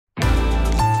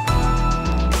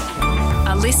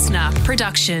listener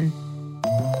production.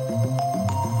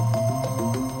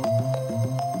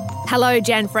 Hello,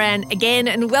 Jan Fran again,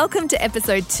 and welcome to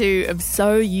episode 2 of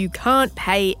So You Can't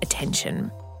Pay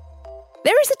Attention.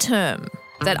 There is a term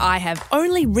that I have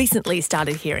only recently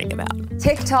started hearing about.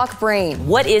 TikTok brain.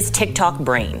 What is TikTok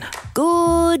brain?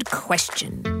 Good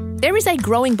question. There is a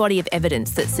growing body of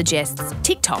evidence that suggests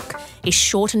TikTok is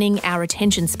shortening our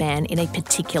attention span in a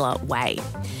particular way.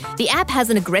 The app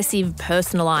has an aggressive,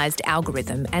 personalised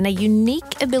algorithm and a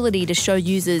unique ability to show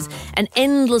users an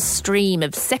endless stream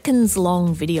of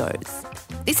seconds-long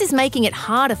videos. This is making it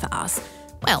harder for us,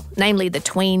 well, namely the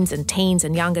tweens and teens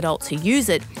and young adults who use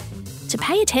it, to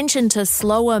pay attention to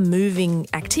slower moving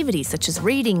activities such as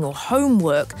reading or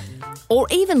homework or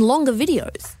even longer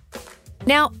videos.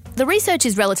 Now, the research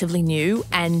is relatively new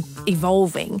and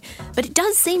evolving, but it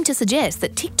does seem to suggest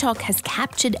that TikTok has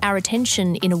captured our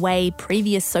attention in a way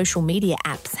previous social media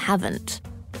apps haven't.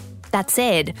 That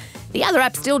said, the other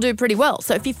apps still do pretty well,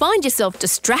 so if you find yourself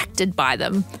distracted by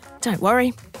them, don't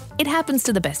worry, it happens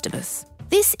to the best of us.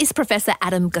 This is Professor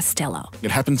Adam Guastella. It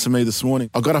happened to me this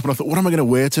morning. I got up and I thought, what am I going to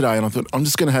wear today? And I thought, I'm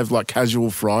just going to have like casual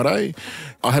Friday.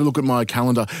 I had a look at my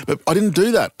calendar, but I didn't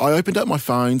do that. I opened up my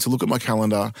phone to look at my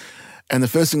calendar, and the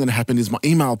first thing that happened is my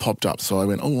email popped up. So I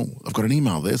went, oh, I've got an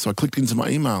email there. So I clicked into my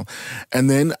email. And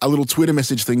then a little Twitter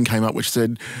message thing came up which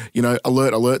said,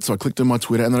 alert, alert. So I clicked on my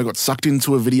Twitter and then I got sucked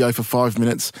into a video for 5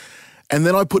 minutes. And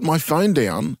then I put my phone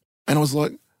down and I was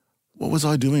like, what was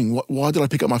I doing? Why did I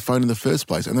pick up my phone in the first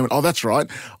place? And then I went, oh, that's right.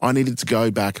 I needed to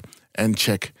go back and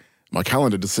check my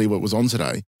calendar to see what was on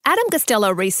today. Adam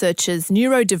Guastella researches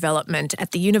neurodevelopment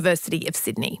at the University of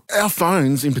Sydney. Our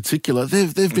phones in particular,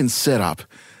 they've been set up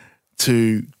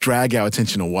to drag our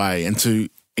attention away and to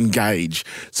engage.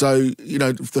 So,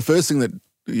 the first thing that,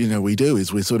 we do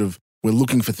is we're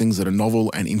looking for things that are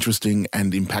novel and interesting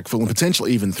and impactful and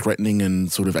potentially even threatening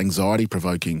and sort of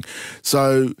anxiety-provoking.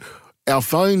 So our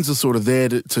phones are sort of there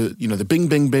to the bing,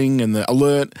 bing, bing and the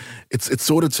alert. It's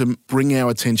sort of to bring our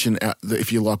attention out,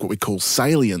 if you like, what we call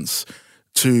salience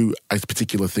to a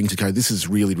particular thing to go, this is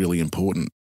really, really important.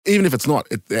 Even if it's not,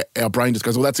 our brain just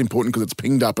goes, well, that's important because it's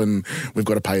pinged up and we've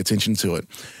got to pay attention to it.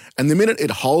 And the minute it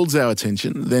holds our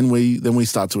attention, then we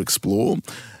start to explore.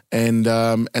 And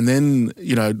then,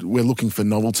 we're looking for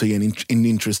novelty and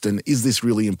interest and is this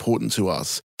really important to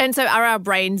us? And so are our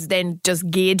brains then just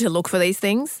geared to look for these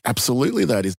things? Absolutely,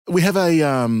 that is. We have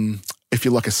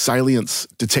a salience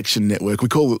detection network. We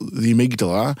call it the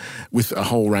amygdala, with a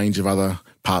whole range of other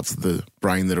parts of the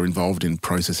brain that are involved in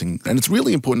processing. And it's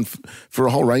really important for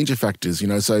a whole range of factors,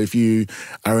 So if you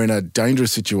are in a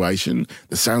dangerous situation,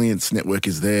 the salience network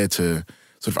is there to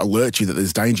sort of alert you that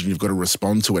there's danger and you've got to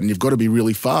respond to it and you've got to be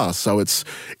really fast. So it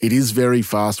is very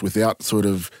fast without sort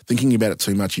of thinking about it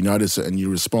too much. You notice it and you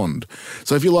respond.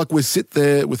 So if you like, we sit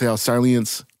there with our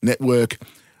salience network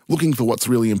looking for what's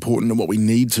really important and what we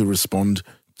need to respond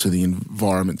to the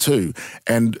environment to.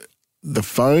 And the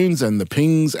phones and the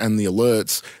pings and the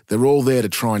alerts, they're all there to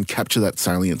try and capture that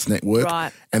salience network.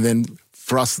 Right. And then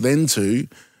for us then to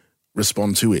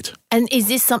respond to it. And is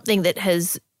this something that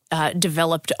has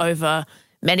developed over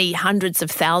many hundreds of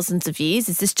thousands of years?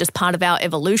 Is this just part of our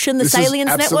evolution, the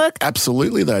salience network?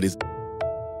 Absolutely, that is.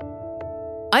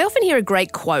 I often hear a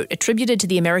great quote attributed to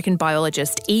the American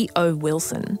biologist E.O.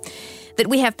 Wilson that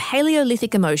we have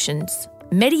Paleolithic emotions,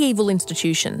 medieval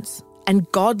institutions, and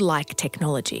godlike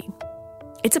technology.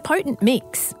 It's a potent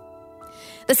mix.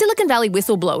 The Silicon Valley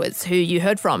whistleblowers, who you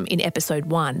heard from in episode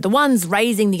 1, the ones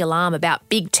raising the alarm about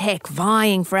big tech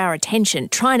vying for our attention,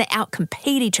 trying to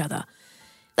outcompete each other,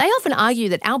 they often argue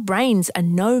that our brains are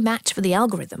no match for the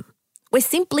algorithm. We're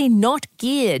simply not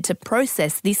geared to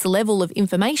process this level of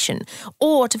information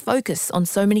or to focus on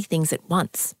so many things at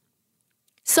once.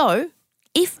 So,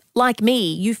 if, like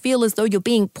me, you feel as though you're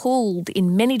being pulled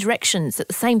in many directions at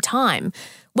the same time,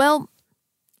 well,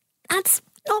 that's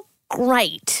not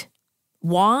great.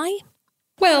 Why?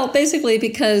 Well, basically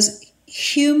because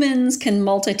humans can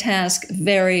multitask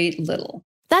very little.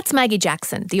 That's Maggie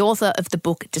Jackson, the author of the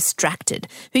book Distracted,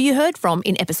 who you heard from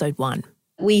in episode 1.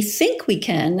 We think we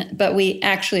can, but we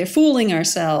actually are fooling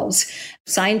ourselves.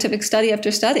 Scientific study after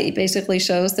study basically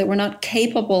shows that we're not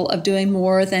capable of doing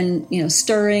more than,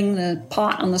 stirring the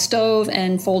pot on the stove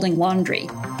and folding laundry.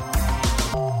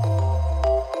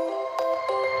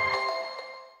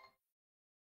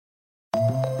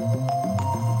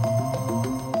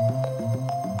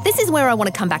 This is where I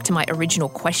want to come back to my original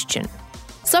question.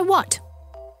 So what?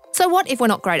 So what if we're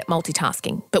not great at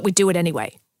multitasking, but we do it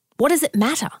anyway? What does it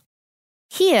matter?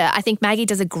 Here, I think Maggie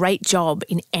does a great job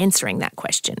in answering that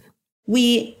question.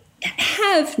 We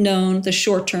have known the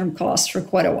short-term costs for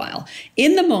quite a while.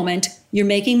 In the moment, you're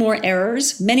making more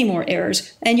errors, many more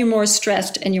errors, and you're more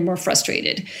stressed and you're more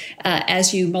frustrated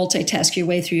as you multitask your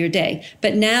way through your day.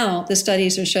 But now the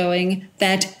studies are showing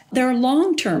that there are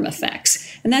long-term effects.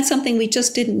 And that's something we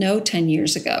just didn't know 10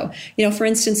 years ago. For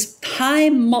instance, high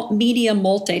media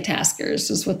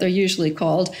multitaskers is what they're usually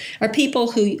called, are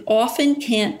people who often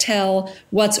can't tell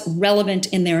what's relevant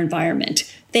in their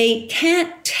environment. They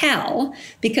can't tell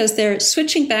because they're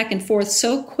switching back and forth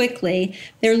so quickly,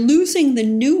 they're losing the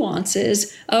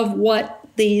nuances of what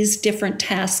these different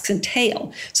tasks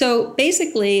entail. So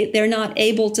basically, they're not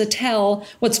able to tell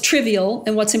what's trivial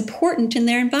and what's important in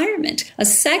their environment. A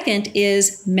second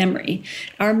is memory.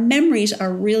 Our memories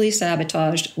are really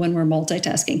sabotaged when we're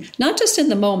multitasking, not just in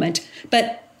the moment,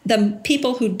 but the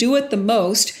people who do it the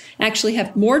most actually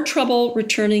have more trouble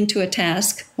returning to a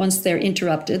task once they're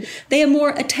interrupted. They have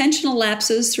more attentional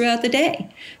lapses throughout the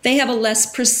day. They have a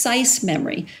less precise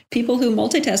memory. People who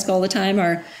multitask all the time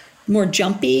are more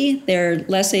jumpy. They're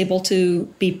less able to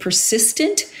be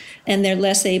persistent, and they're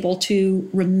less able to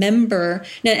remember.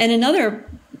 Now, and another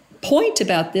point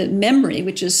about the memory,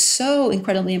 which is so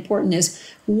incredibly important, is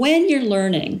when you're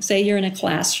learning, say you're in a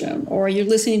classroom or you're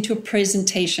listening to a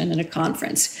presentation at a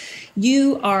conference,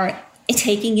 you are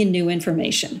taking in new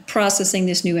information, processing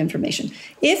this new information.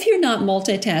 If you're not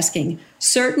multitasking,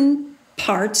 certain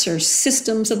parts or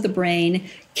systems of the brain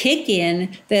kick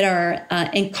in that are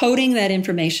encoding that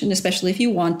information, especially if you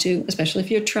want to, especially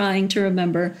if you're trying to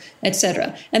remember,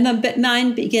 etc. And the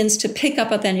mind begins to pick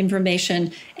up on that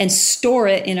information and store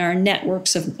it in our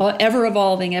networks of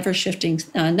ever-evolving, ever-shifting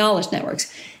knowledge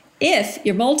networks. If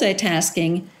you're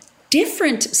multitasking,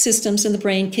 different systems in the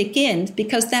brain kick in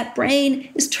because that brain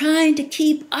is trying to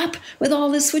keep up with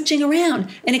all this switching around,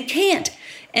 and it can't.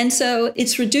 And so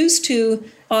it's reduced to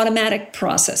automatic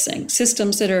processing,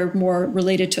 systems that are more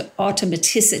related to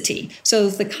automaticity. So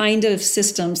the kind of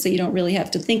systems that you don't really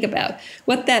have to think about.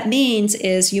 What that means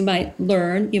is you might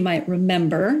learn, you might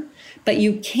remember, but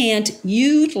you can't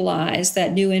utilize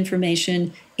that new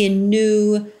information in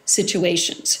new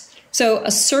situations. So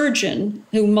a surgeon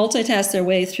who multitasks their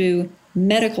way through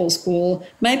medical school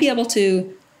might be able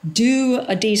to do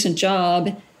a decent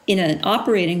job in an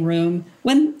operating room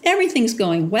when everything's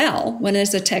going well, when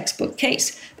it's a textbook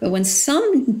case. But when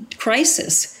some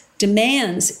crisis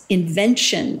demands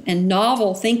invention and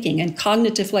novel thinking and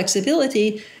cognitive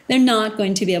flexibility, they're not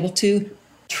going to be able to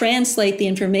translate the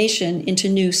information into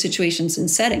new situations and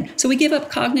settings. So we give up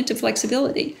cognitive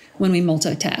flexibility when we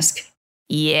multitask.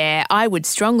 Yeah, I would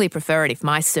strongly prefer it if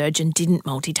my surgeon didn't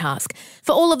multitask,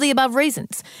 for all of the above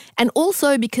reasons, and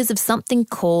also because of something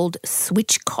called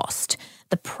switch cost,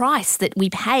 the price that we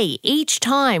pay each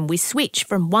time we switch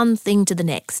from one thing to the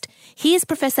next. Here's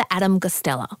Professor Adam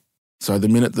Guastella. So the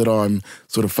minute that I'm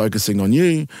sort of focusing on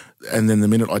you, and then the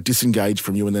minute I disengage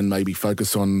from you and then maybe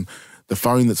focus on the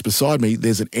phone that's beside me,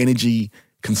 there's an energy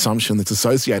consumption that's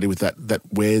associated with that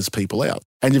wears people out.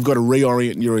 And you've got to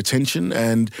reorient your attention,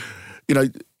 and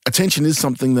attention is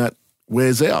something that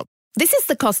wears out. This is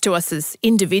the cost to us as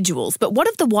individuals, but what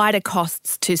of the wider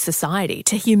costs to society,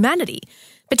 to humanity,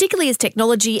 particularly as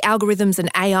technology, algorithms and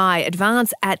AI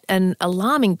advance at an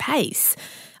alarming pace?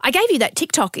 I gave you that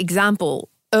TikTok example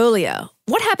earlier.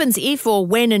 What happens if or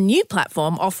when a new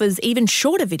platform offers even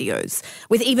shorter videos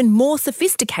with even more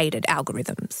sophisticated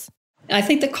algorithms? I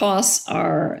think the costs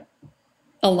are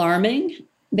alarming.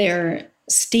 They're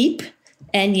steep.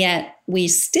 And yet we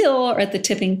still are at the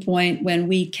tipping point when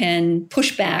we can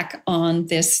push back on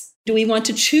this. Do we want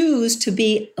to choose to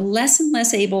be less and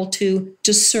less able to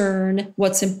discern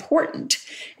what's important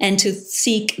and to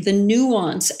seek the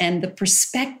nuance and the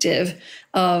perspective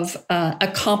of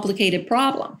a complicated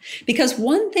problem? Because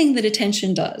one thing that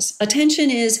attention does, attention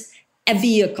is a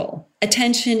vehicle.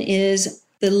 Attention is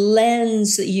the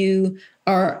lens that you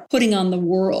are putting on the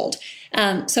world.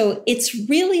 So it's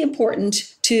really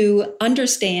important to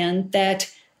understand that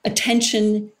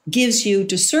attention gives you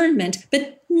discernment,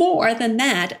 but more than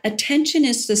that, attention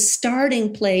is the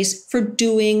starting place for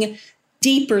doing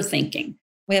deeper thinking.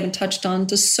 We haven't touched on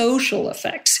the social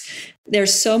effects.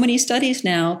 There's so many studies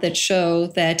now that show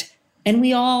that, and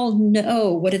we all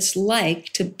know what it's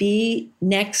like to be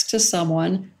next to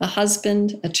someone, a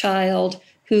husband, a child,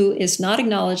 who is not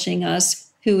acknowledging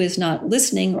us, who is not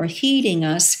listening or heeding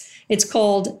us. It's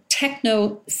called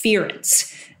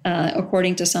technoference,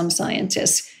 according to some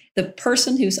scientists. The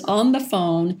person who's on the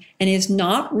phone and is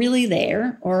not really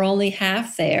there or only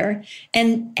half there,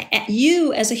 and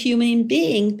you as a human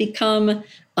being become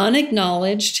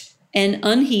unacknowledged, and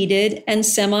unheeded and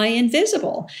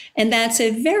semi-invisible. And that's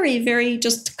a very, very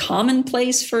just common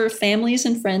place for families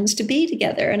and friends to be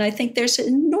together. And I think there's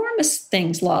enormous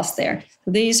things lost there.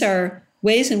 These are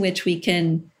ways in which we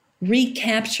can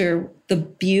recapture the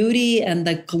beauty and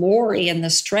the glory and the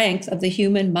strength of the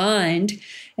human mind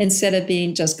instead of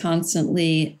being just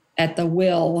constantly at the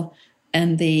will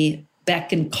and the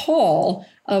beck and call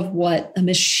of what a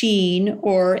machine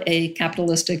or a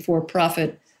capitalistic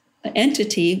for-profit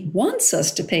entity wants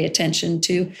us to pay attention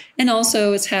to. And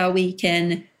also it's how we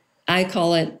can, I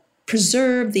call it,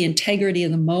 preserve the integrity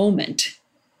of the moment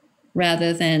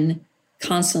rather than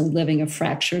constantly living a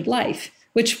fractured life,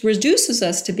 which reduces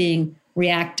us to being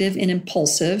reactive and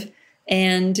impulsive,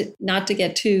 and not to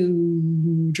get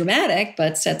too dramatic,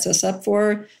 but sets us up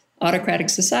for autocratic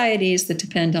societies that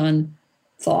depend on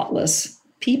thoughtless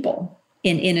people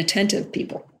and inattentive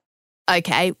people.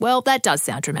 Okay, well, that does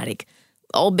sound dramatic,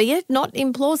 albeit not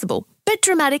implausible, but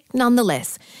dramatic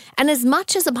nonetheless. And as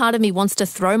much as a part of me wants to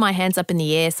throw my hands up in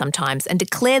the air sometimes and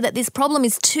declare that this problem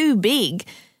is too big,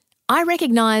 I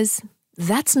recognise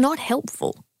that's not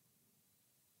helpful.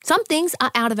 Some things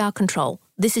are out of our control.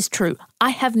 This is true.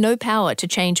 I have no power to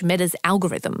change Meta's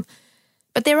algorithm.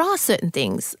 But there are certain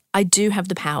things I do have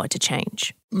the power to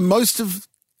change. Most of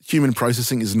human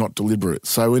processing is not deliberate.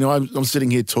 So when I'm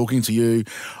sitting here talking to you,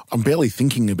 I'm barely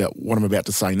thinking about what I'm about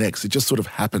to say next. It just sort of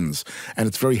happens, and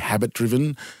it's very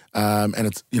habit-driven, and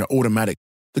it's automatic.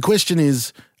 The question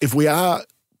is, if we are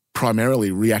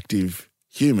primarily reactive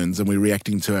humans and we're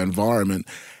reacting to our environment,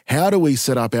 how do we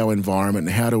set up our environment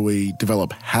and how do we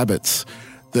develop habits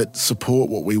that support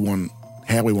what we want,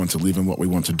 how we want to live and what we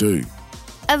want to do?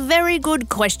 A very good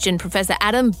question, Professor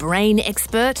Adam, brain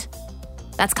expert.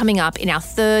 That's coming up in our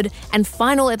third and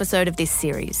final episode of this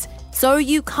series. So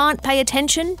you can't pay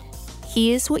attention?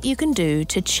 Here's what you can do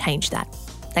to change that.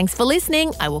 Thanks for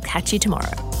listening. I will catch you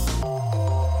tomorrow.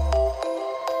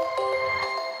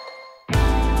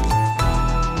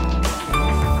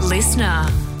 Listener.